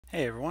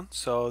Hey everyone,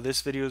 so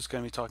this video is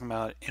going to be talking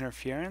about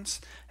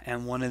interference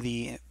and one of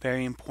the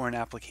very important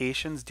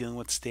applications dealing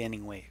with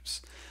standing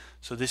waves.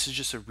 So this is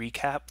just a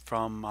recap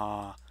from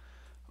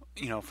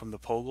from the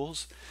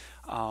Pogles.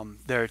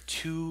 There are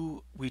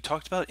two, we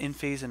talked about in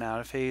phase and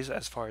out of phase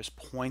as far as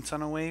points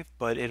on a wave,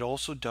 but it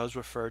also does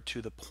refer to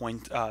the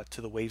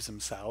to the waves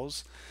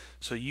themselves.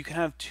 So you can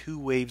have two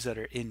waves that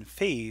are in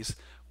phase,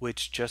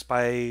 which just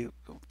by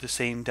the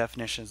same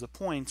definition as the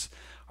points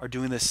are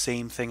doing the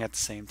same thing at the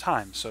same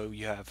time. So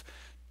you have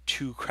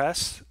two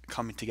crests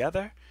coming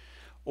together,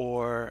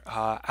 or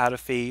out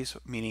of phase,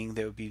 meaning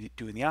they would be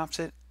doing the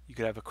opposite. You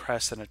could have a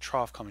crest and a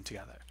trough coming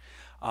together.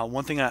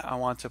 One thing I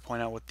want to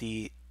point out with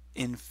the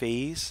in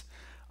phase,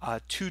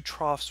 two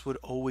troughs would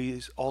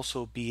always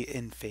also be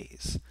in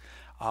phase.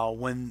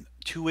 When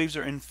two waves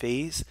are in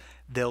phase,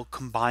 they'll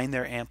combine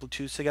their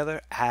amplitudes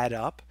together, add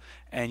up,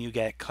 and you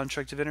get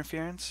constructive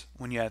interference.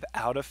 When you have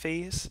out of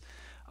phase,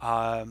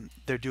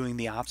 they're doing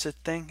the opposite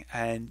thing,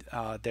 and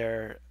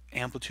their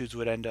amplitudes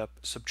would end up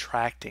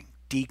subtracting,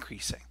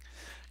 decreasing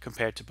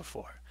compared to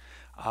before.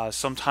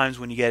 Sometimes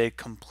when you get it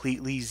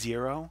completely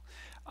zero,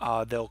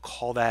 they'll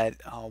call that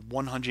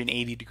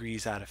 180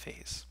 degrees out of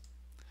phase.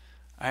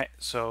 All right,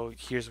 so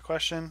here's a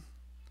question.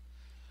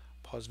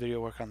 Pause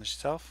video, work on this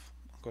yourself.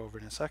 I'll go over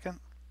it in a second.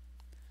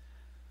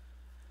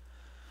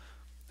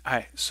 All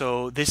right,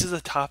 so this is a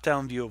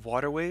top-down view of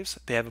water waves.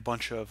 They have a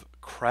bunch of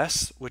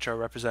crests, which are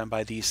represented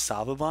by these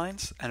solid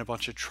lines, and a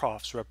bunch of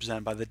troughs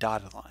represented by the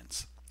dotted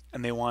lines.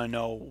 And they want to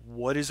know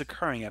what is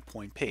occurring at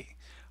point P.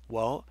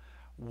 Well,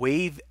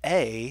 wave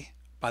A,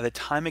 by the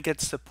time it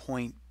gets to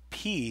point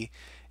P,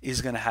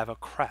 is going to have a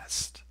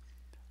crest.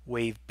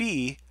 Wave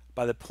B,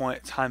 by the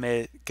time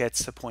it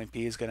gets to point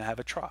P, is going to have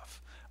a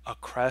trough. A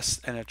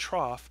crest and a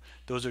trough,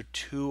 those are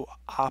two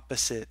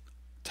opposite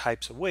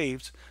types of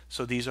waves,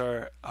 so these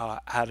are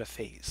out of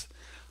phase.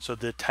 So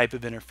the type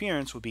of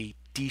interference would be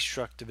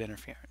destructive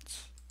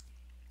interference.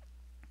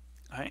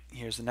 All right,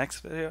 here's the next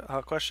video,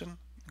 question.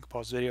 You can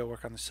pause the video,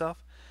 work on this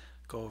yourself.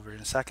 Go over it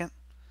in a second.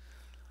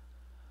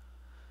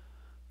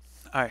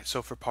 All right,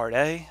 so for part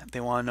A, they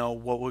want to know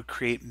what would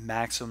create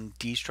maximum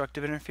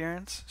destructive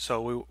interference.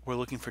 So we're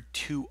looking for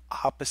two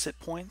opposite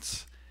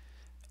points.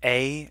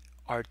 A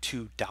are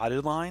two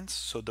dotted lines,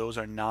 so those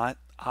are not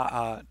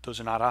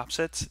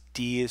opposites.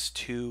 D is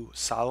two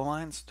solid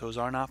lines, those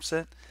aren't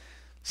opposite.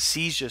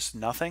 C is just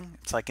nothing.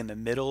 It's like in the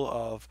middle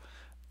of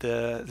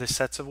the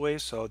sets of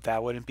waves, so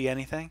that wouldn't be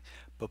anything.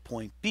 But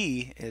point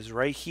B is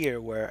right here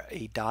where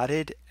a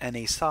dotted and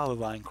a solid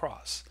line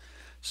cross.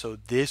 So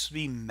this would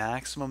be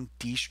maximum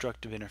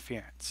destructive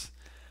interference.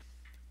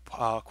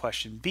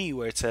 Question B,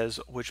 where it says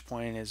which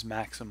point is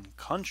maximum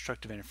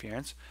constructive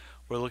interference,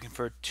 we're looking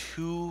for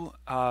two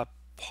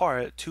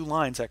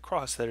lines that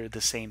cross that are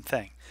the same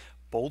thing,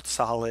 both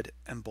solid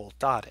and both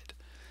dotted.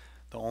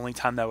 The only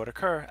time that would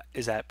occur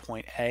is at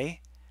point A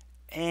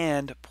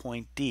and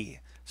point D.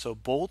 So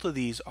both of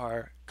these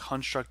are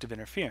constructive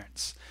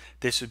interference.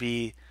 This would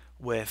be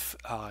with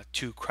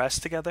two crests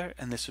together,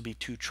 and this would be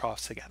two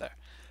troughs together,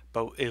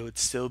 but it would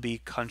still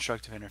be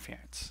constructive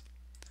interference.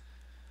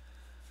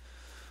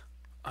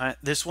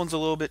 This one's a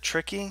little bit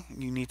tricky.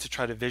 You need to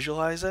try to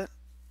visualize it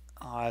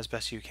as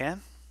best you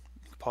can.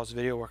 Pause the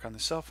video, work on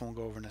this stuff, and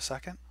we'll go over in a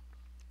second.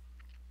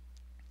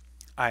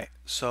 All right,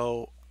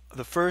 so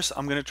the first,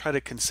 I'm going to try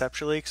to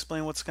conceptually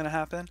explain what's going to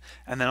happen,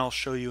 and then I'll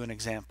show you an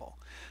example.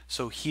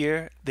 So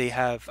here they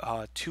have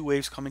two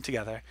waves coming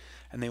together,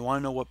 and they want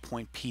to know what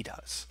point P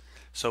does.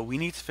 So we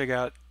need to figure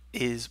out,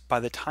 is by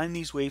the time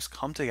these waves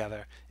come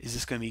together, is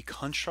this going to be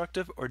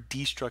constructive or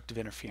destructive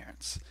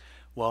interference?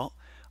 Well,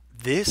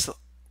 this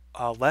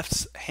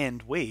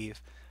left-hand wave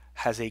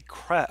has a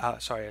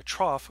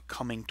trough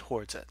coming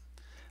towards it.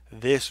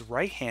 This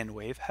right-hand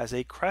wave has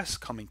a crest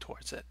coming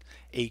towards it.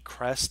 A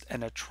crest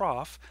and a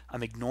trough,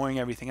 I'm ignoring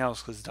everything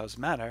else because it doesn't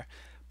matter,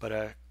 but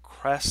a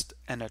crest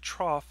and a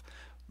trough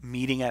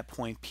meeting at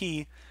point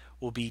P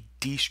will be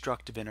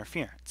destructive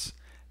interference.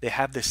 They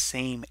have the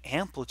same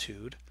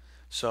amplitude,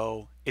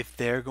 so if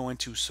they're going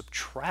to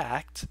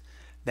subtract,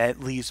 that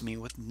leaves me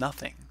with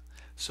nothing.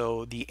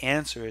 So the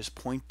answer is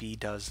point B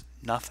does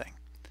nothing.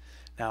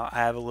 Now I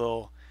have a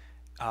little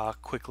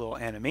quick little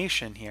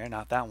animation here,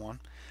 not that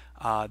one,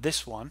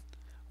 this one,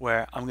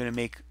 where I'm going to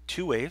make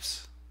two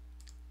waves,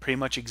 pretty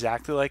much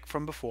exactly like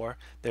from before.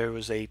 There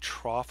was a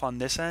trough on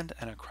this end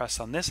and a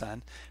crest on this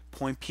end.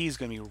 Point P is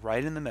going to be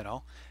right in the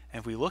middle,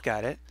 and if we look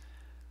at it,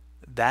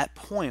 that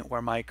point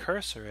where my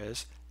cursor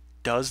is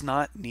does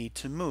not need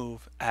to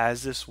move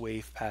as this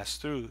wave passes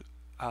through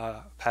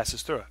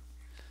it,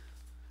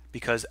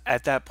 because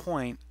at that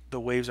point the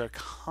waves are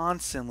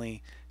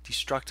constantly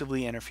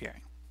destructively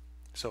interfering.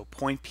 So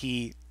point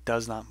P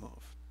does not move.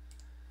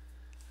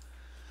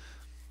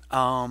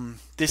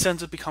 This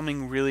ends up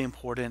becoming really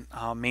important,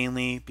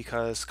 mainly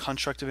because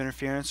constructive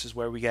interference is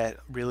where we get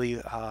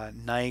really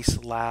nice,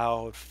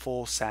 loud,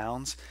 full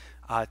sounds.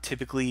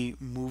 Typically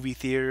movie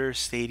theaters,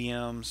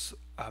 stadiums,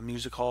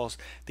 music halls,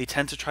 they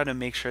tend to try to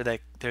make sure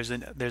that there's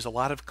a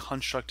lot of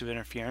constructive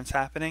interference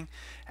happening,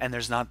 and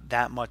there's not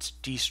that much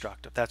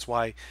destructive. That's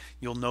why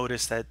you'll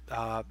notice that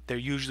they're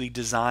usually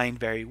designed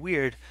very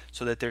weird,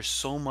 so that there's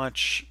so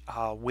much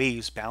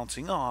waves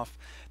bouncing off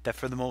that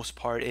for the most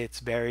part it's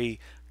very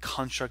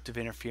constructive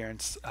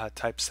interference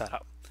type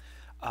setup.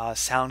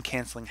 Sound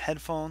canceling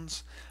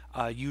headphones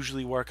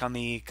usually work on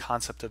the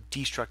concept of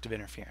destructive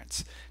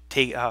interference,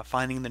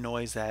 finding the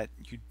noise that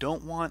you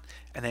don't want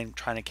and then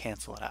trying to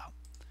cancel it out.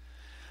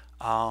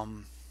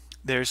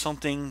 There's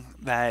something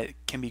that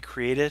can be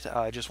created.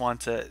 I just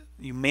want to,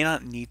 you may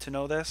not need to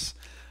know this,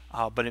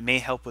 but it may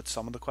help with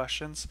some of the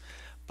questions.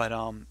 But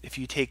if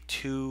you take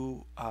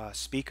two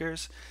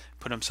speakers,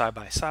 put them side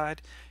by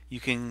side, you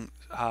can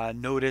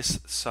notice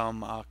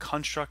some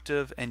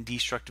constructive and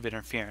destructive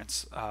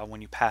interference.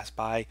 When you pass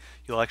by,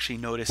 you'll actually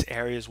notice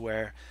areas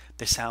where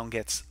the sound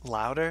gets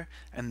louder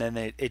and then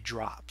it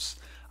drops.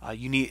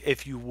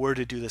 If you were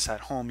to do this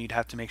at home, you'd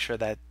have to make sure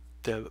that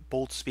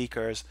both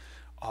speakers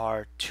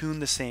are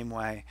tuned the same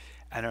way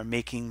and are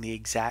making the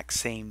exact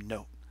same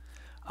note.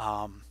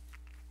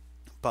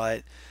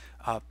 But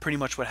pretty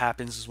much what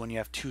happens is when you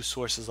have two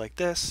sources like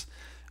this,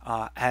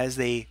 as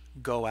they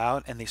go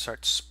out and they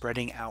start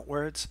spreading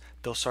outwards,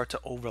 they'll start to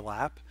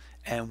overlap.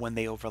 And when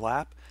they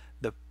overlap,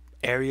 the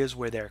areas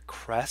where their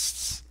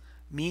crests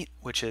meet,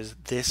 which is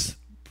this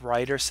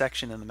brighter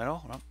section in the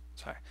middle,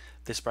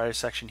 this brighter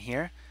section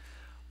here,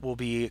 will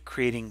be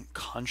creating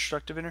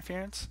constructive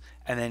interference.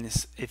 And then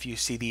if you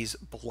see these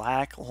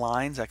black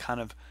lines that kind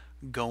of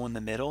go in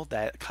the middle,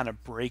 that kind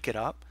of break it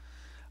up,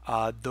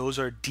 those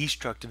are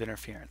destructive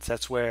interference.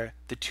 That's where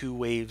the two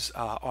waves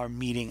are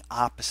meeting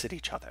opposite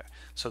each other.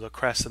 So the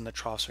crests and the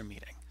troughs are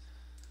meeting.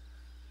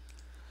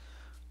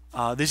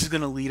 This is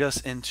going to lead us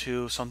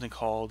into something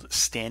called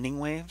standing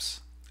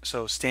waves.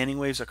 So standing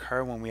waves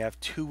occur when we have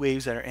two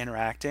waves that are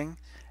interacting,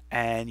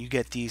 and you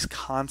get these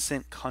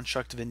constant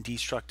constructive and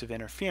destructive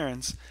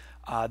interference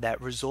that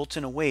result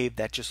in a wave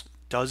that just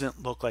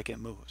doesn't look like it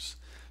moves.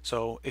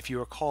 So if you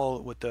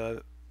recall with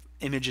the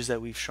images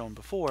that we've shown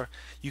before,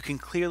 you can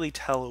clearly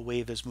tell a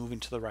wave is moving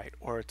to the right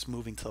or it's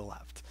moving to the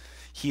left.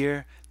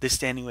 Here, this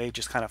standing wave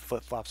just kind of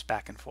flip-flops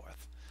back and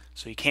forth.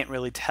 So you can't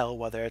really tell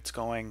whether it's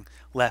going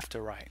left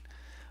or right.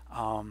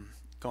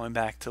 Going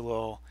back to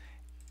little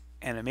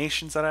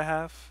animations that I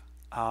have.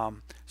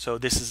 So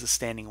this is a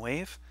standing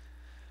wave.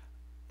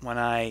 When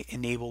I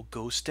enable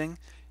ghosting,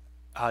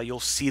 you'll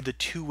see the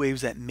two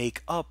waves that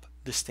make up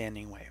the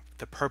standing wave.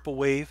 The purple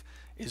wave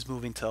is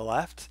moving to the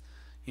left.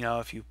 You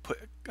know, if you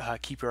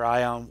keep your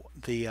eye on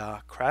the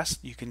crest,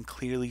 you can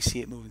clearly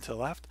see it moving to the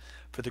left.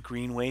 For the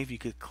green wave, you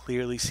could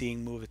clearly see it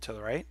move it to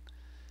the right.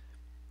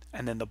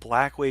 And then the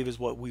black wave is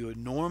what we would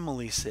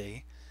normally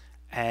see,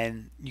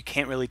 and you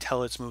can't really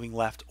tell it's moving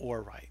left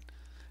or right.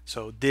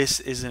 So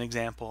this is an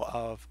example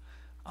of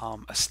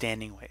a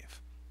standing wave.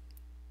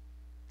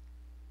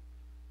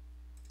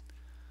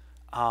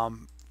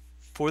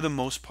 For the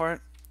most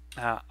part,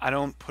 I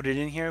don't put it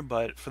in here,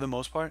 but for the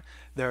most part,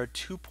 there are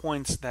 2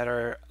 points that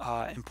are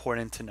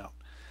important to note.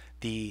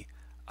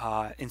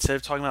 Instead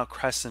of talking about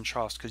crests and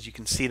troughs, because you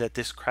can see that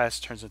this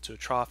crest turns into a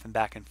trough and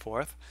back and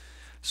forth.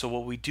 So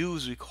what we do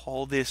is we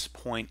call this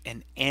point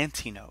an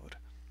antinode.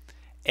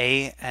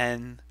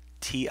 A-N-T-I-N-O-D-E,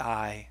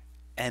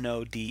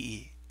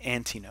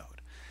 antinode.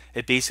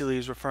 It basically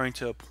is referring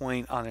to a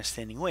point on a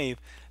standing wave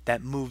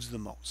that moves the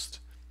most.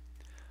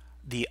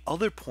 The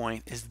other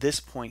point is this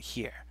point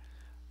here.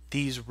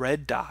 These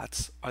red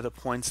dots are the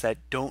points that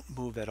don't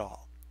move at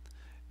all.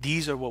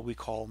 These are what we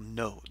call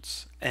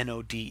nodes,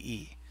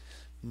 N-O-D-E,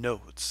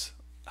 nodes.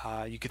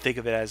 You could think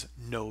of it as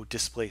node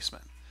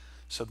displacement.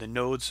 So the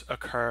nodes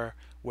occur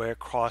where it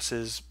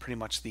crosses pretty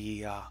much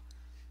the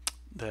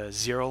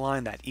zero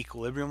line, that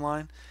equilibrium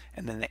line,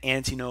 and then the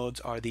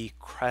antinodes are the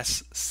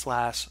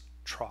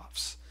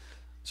crests/troughs.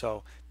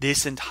 So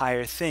this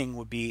entire thing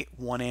would be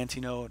one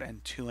antinode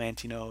and two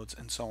antinodes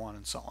and so on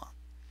and so on.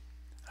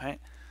 All right?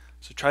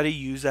 So try to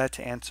use that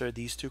to answer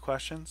these two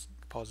questions.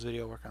 Pause the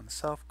video, work on the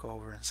self, go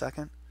over in a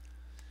second.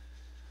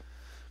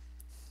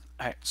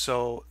 All right,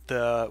 so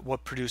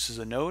what produces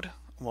a node?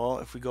 Well,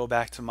 if we go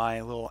back to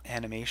my little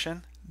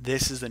animation,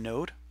 this is a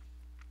node.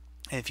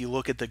 And if you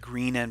look at the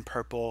green and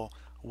purple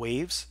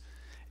waves,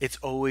 it's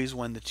always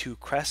when the two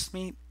crests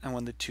meet and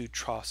when the two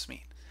troughs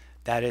meet.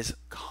 That is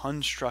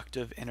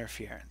constructive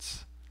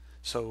interference.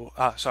 So,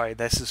 sorry,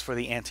 this is for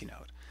the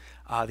antinode.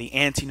 The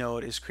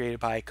antinode is created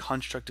by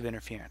constructive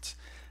interference.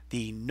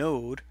 The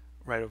node,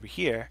 right over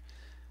here,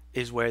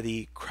 is where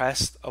the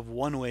crest of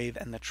one wave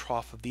and the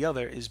trough of the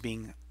other is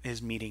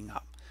meeting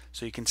up.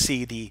 So you can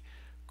see the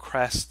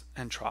crest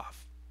and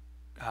trough.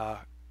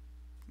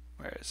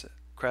 Where is it?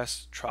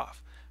 Crest,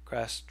 trough,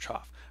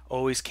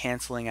 always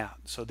canceling out.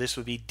 So this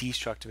would be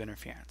destructive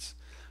interference.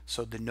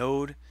 So the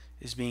node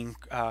is being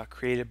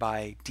created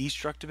by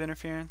destructive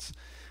interference.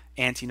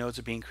 Antinodes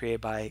are being created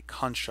by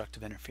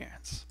constructive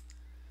interference.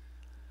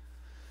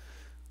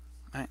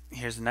 All right,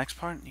 here's the next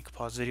part. You can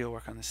pause the video,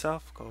 work on this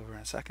self, go over in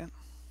a second.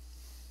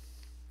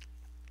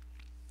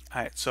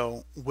 All right,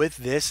 so with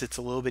this, it's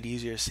a little bit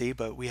easier to see,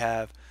 but we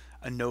have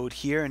a node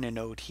here and a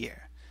node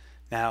here.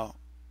 Now,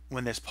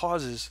 when this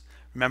pauses,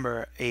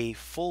 remember a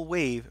full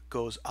wave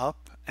goes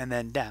up and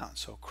then down.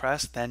 So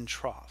crest, then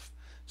trough.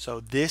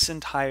 So this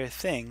entire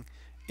thing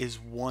is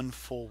one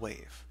full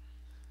wave.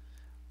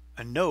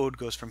 A node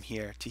goes from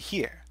here to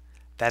here.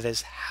 That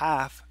is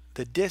half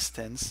the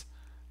distance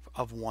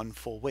of one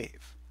full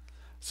wave.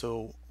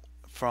 So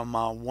from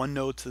one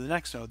node to the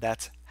next node,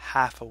 that's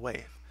half a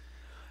wave.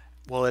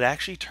 Well, it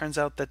actually turns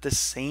out that the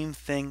same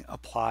thing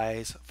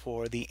applies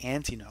for the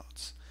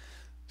antinodes.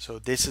 So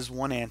this is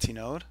one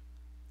antinode,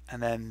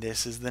 and then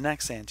this is the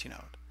next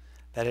antinode.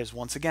 That is,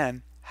 once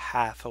again,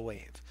 half a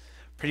wave.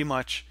 Pretty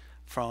much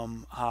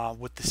from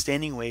with the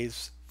standing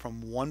waves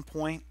from one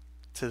point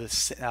to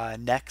the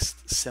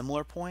next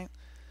similar point,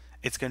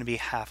 it's going to be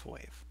half a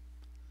wave.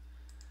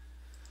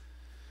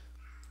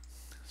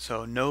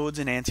 So nodes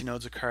and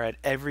antinodes occur at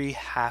every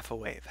half a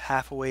wave.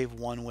 Half a wave,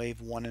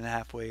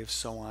 1.5 waves,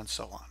 so on,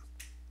 so on.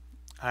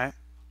 All right.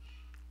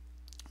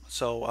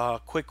 So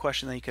a quick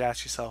question that you could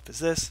ask yourself is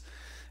this.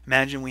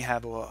 Imagine we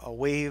have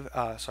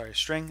a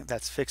string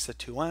that's fixed at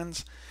two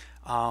ends,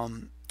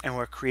 and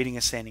we're creating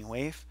a standing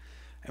wave,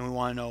 and we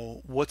want to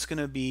know what's going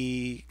to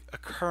be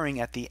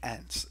occurring at the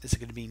ends. Is it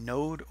going to be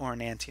node or an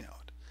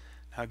antinode?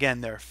 Now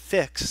again, they're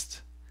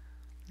fixed,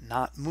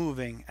 not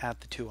moving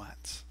at the two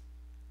ends.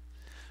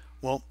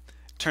 Well,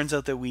 it turns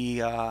out that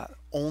we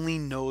only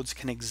nodes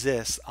can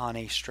exist on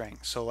a string.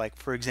 So like,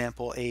 for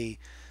example, a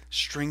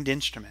stringed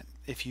instrument.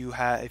 If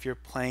you're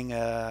playing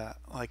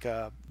like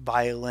a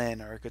violin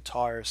or a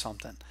guitar or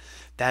something,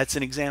 that's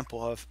an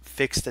example of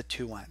fixed at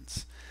two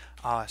ends.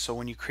 So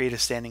when you create a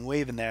standing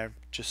wave in there,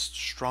 just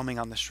strumming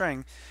on the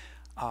string,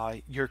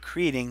 you're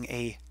creating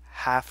a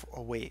half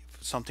a wave,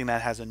 something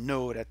that has a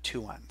node at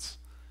two ends.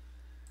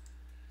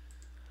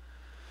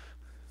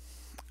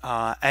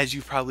 As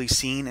you've probably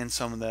seen in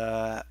some of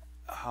the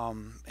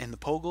in the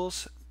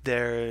Pogles,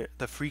 the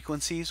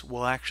frequencies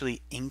will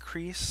actually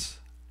increase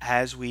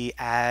as we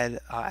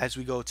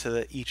go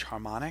to each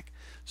harmonic.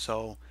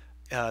 So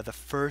the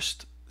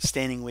first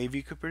standing wave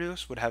you could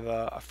produce would have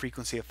a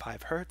frequency of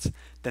 5 hertz.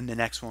 Then the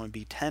next one would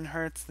be 10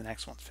 hertz. The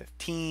next one's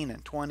 15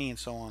 and 20 and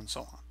so on and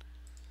so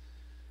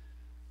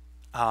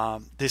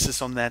on. This is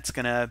something that's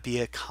going to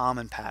be a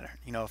common pattern.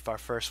 You know, if our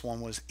first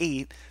one was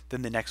 8,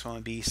 then the next one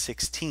would be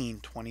 16,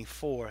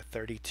 24,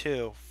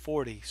 32,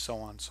 40, so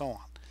on and so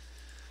on.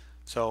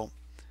 So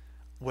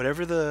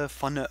whatever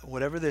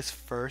this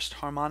first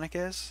harmonic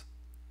is,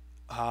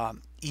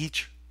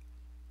 each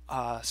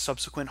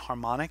subsequent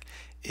harmonic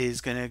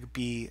is going to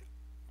be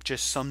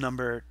just some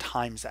number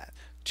times that.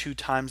 2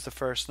 times the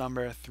first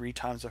number, 3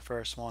 times the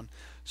first one,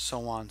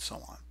 so on and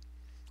so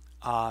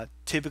on.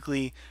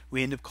 Typically,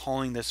 we end up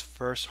calling this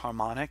first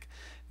harmonic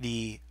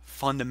the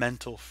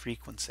fundamental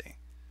frequency.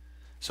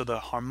 So the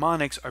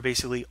harmonics are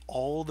basically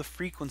all the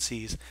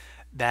frequencies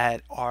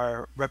that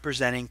are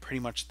representing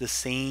pretty much the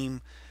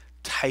same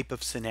type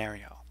of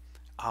scenario.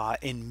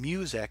 In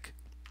music,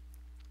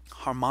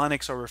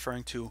 harmonics are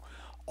referring to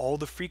all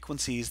the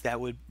frequencies that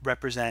would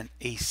represent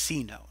a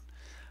C note.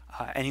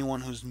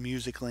 Anyone who's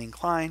musically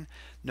inclined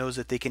knows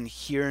that they can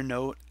hear a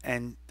note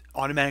and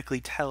automatically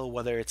tell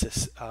whether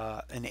it's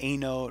an A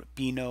note,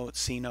 B note,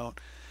 C note,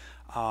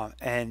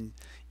 and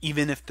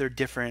even if they're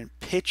different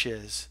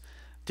pitches,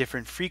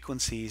 different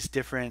frequencies,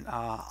 different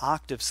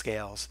octave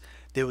scales,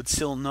 they would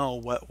still know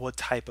what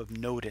type of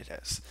note it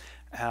is.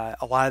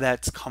 A lot of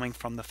that's coming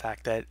from the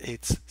fact that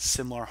it's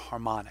similar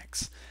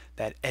harmonics,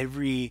 that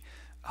every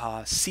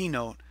C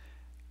note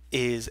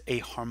is a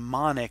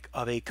harmonic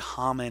of a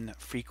common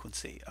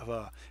frequency, of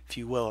a, if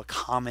you will, a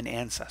common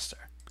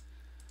ancestor.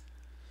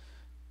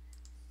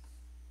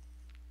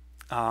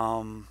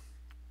 Yeah,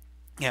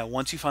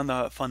 once you find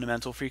the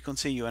fundamental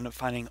frequency, you end up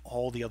finding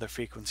all the other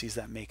frequencies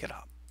that make it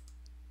up.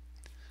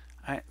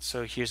 Alright,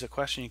 so here's a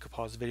question. You could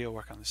pause the video,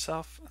 work on this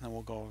yourself, and then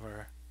we'll go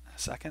over in a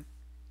second.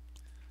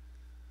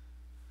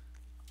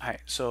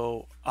 Alright,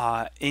 so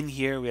in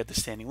here we have the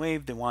standing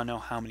wave. They want to know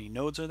how many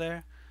nodes are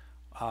there.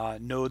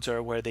 Nodes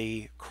are where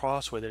they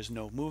cross, where there's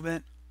no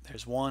movement.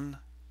 There's 1,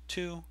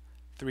 2,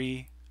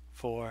 3,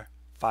 4,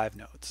 5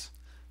 nodes.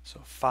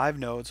 So 5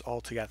 nodes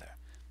altogether.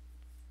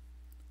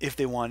 If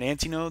they want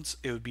antinodes,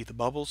 it would be the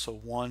bubbles. So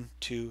 1,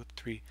 2,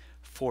 3,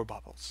 4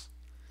 bubbles.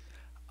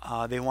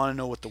 They want to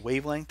know what the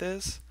wavelength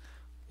is.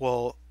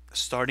 Well,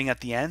 starting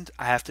at the end,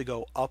 I have to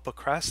go up a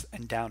crest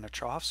and down a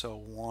trough. So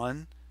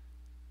 1,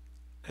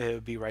 it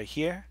would be right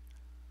here.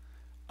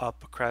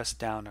 Up a crest,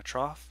 down a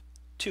trough.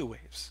 2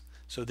 waves.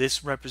 So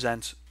this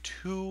represents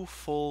 2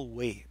 full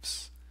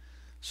waves.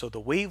 So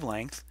the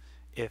wavelength,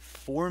 if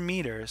 4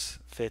 meters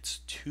fits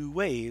 2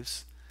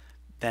 waves,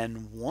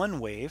 then 1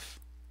 wave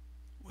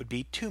would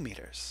be 2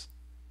 meters.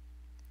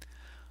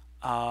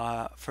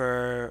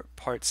 For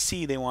part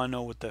C, they want to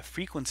know what the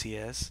frequency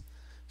is.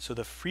 So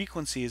the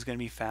frequency is going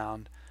to be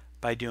found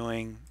by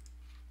doing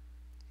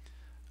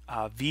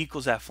V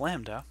equals F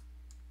lambda,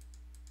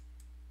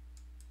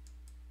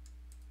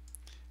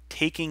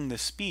 taking the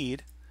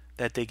speed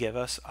that they give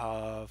us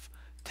of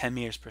 10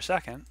 meters per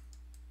second,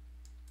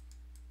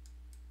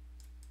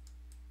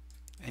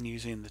 and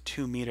using the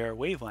 2-meter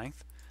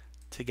wavelength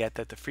to get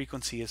that the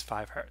frequency is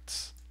 5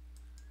 hertz.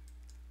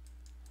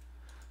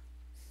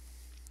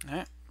 All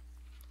right.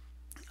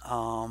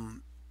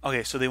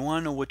 Okay, so they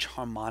want to know which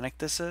harmonic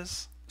this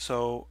is.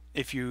 So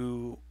if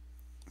you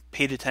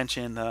paid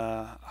attention in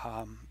the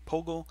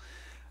Pogel,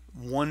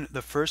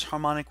 the first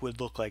harmonic would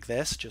look like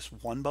this, just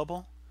one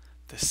bubble.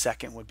 The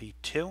second would be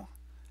 2.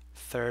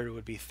 Third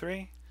would be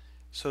 3.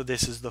 So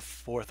this is the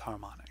fourth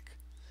harmonic.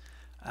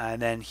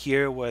 And then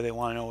here where they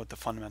want to know what the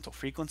fundamental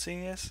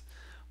frequency is,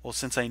 well,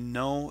 since I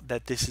know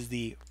that this is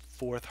the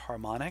fourth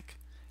harmonic,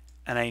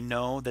 and I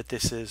know that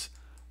this is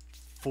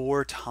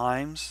 4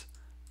 times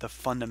the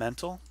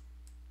fundamental,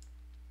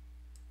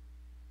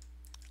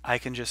 I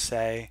can just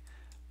say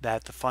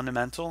that the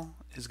fundamental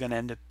is going to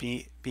end up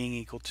being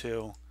equal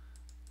to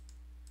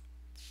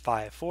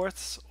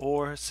 5/4,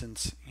 or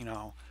since, you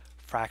know,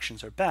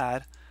 fractions are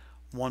bad,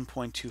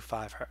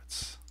 1.25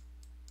 hertz.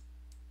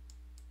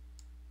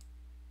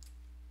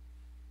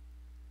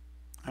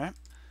 All right.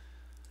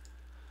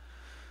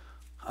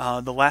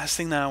 The last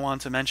thing that I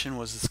wanted to mention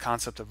was this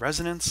concept of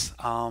resonance.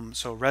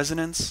 So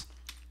resonance,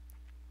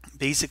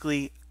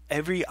 basically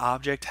every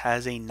object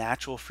has a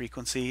natural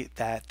frequency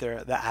that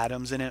the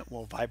atoms in it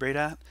will vibrate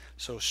at.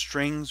 So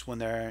strings, when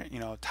they're, you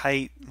know,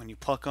 tight, when you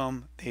pluck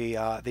them,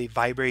 they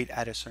vibrate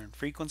at a certain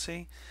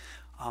frequency.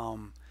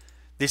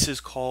 This is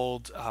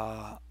called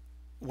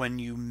when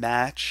you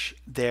match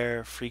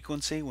their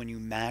frequency, when you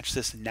match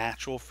this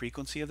natural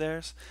frequency of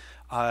theirs,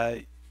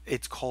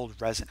 it's called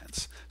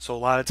resonance. So a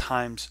lot of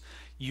times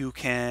you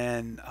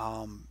can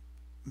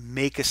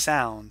make a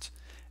sound,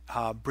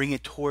 bring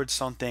it towards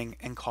something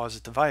and cause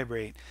it to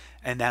vibrate,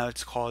 and now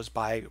it's caused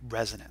by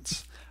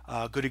resonance.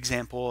 A good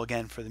example,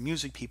 again, for the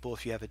music people,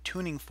 if you have a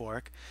tuning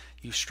fork,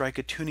 you strike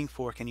a tuning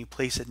fork and you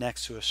place it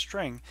next to a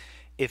string.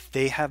 If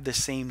they have the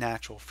same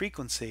natural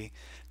frequency,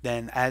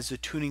 then as the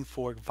tuning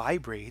fork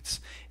vibrates,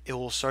 it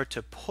will start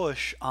to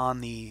push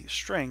on the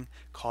string,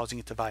 causing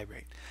it to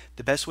vibrate.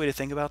 The best way to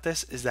think about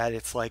this is that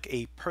it's like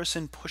a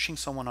person pushing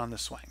someone on the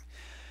swing.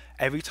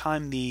 Every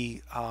time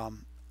the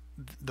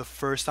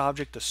first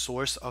object, the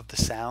source of the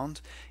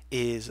sound,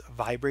 is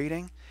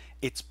vibrating,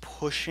 it's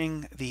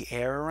pushing the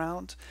air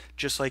around,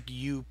 just like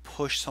you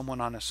push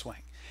someone on a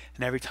swing.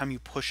 And every time you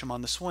push them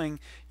on the swing,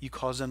 you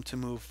cause them to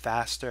move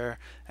faster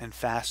and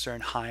faster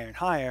and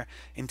higher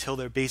until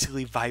they're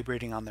basically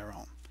vibrating on their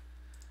own.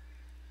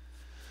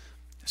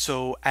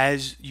 So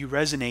as you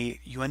resonate,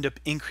 you end up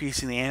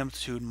increasing the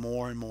amplitude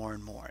more and more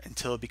and more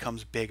until it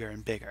becomes bigger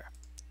and bigger.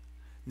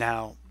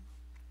 Now,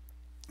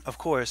 of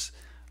course,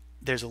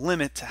 there's a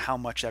limit to how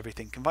much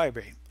everything can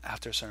vibrate.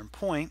 After a certain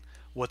point,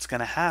 what's going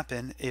to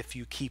happen if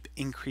you keep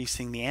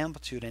increasing the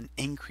amplitude and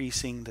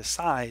increasing the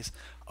size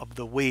of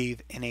the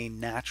wave in a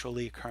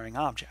naturally occurring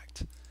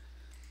object?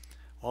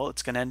 Well,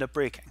 it's going to end up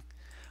breaking.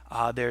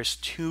 There's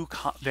two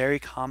very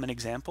common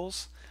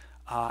examples.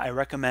 I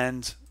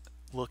recommend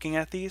looking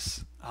at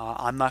these.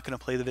 I'm not going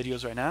to play the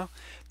videos right now.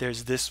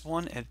 There's this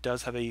one. It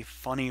does have a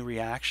funny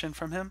reaction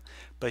from him,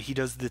 but he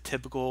does the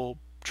typical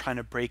trying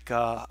to break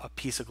a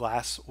piece of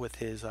glass with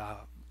his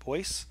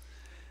voice.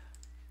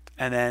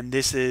 And then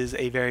this is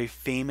a very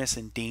famous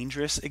and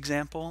dangerous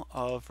example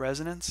of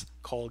resonance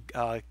called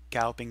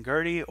Galloping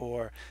Gertie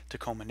or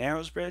Tacoma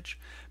Narrows Bridge.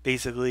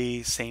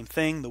 Basically, same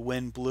thing. The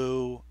wind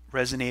blew,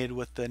 resonated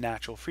with the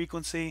natural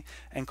frequency,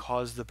 and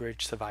caused the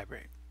bridge to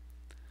vibrate.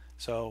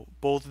 So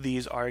both of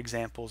these are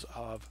examples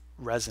of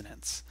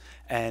resonance,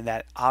 and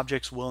that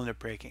objects will end up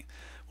breaking.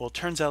 Well, it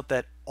turns out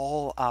that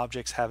all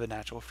objects have a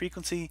natural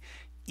frequency,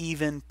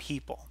 even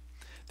people.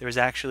 There's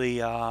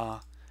actually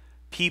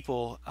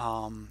people,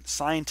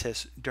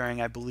 scientists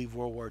during, I believe,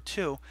 World War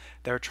II,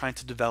 that were trying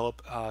to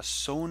develop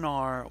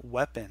sonar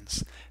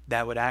weapons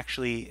that would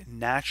actually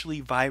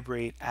naturally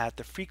vibrate at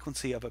the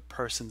frequency of a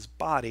person's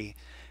body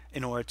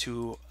in order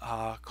to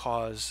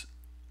cause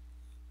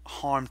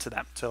harm to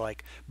them, to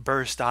like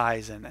burst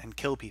eyes and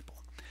kill people.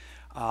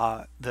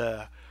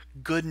 The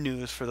good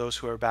news for those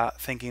who are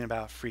thinking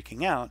about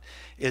freaking out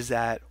is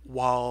that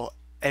while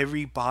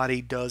every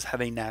body does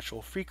have a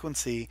natural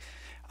frequency,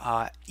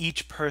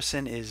 each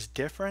person is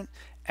different,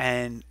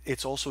 and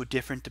it's also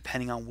different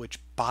depending on which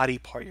body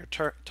part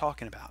you're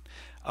talking about.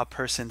 A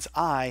person's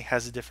eye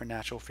has a different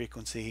natural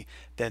frequency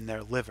than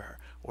their liver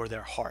or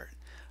their heart.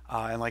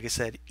 And like I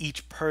said,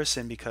 each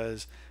person,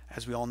 because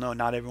as we all know,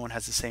 not everyone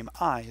has the same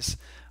eyes,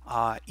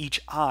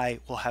 each eye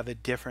will have a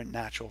different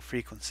natural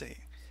frequency.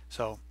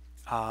 So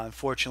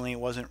unfortunately, it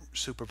wasn't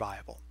super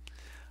viable.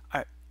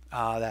 All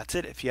right, that's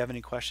it. If you have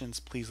any questions,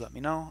 please let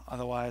me know.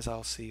 Otherwise,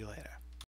 I'll see you later.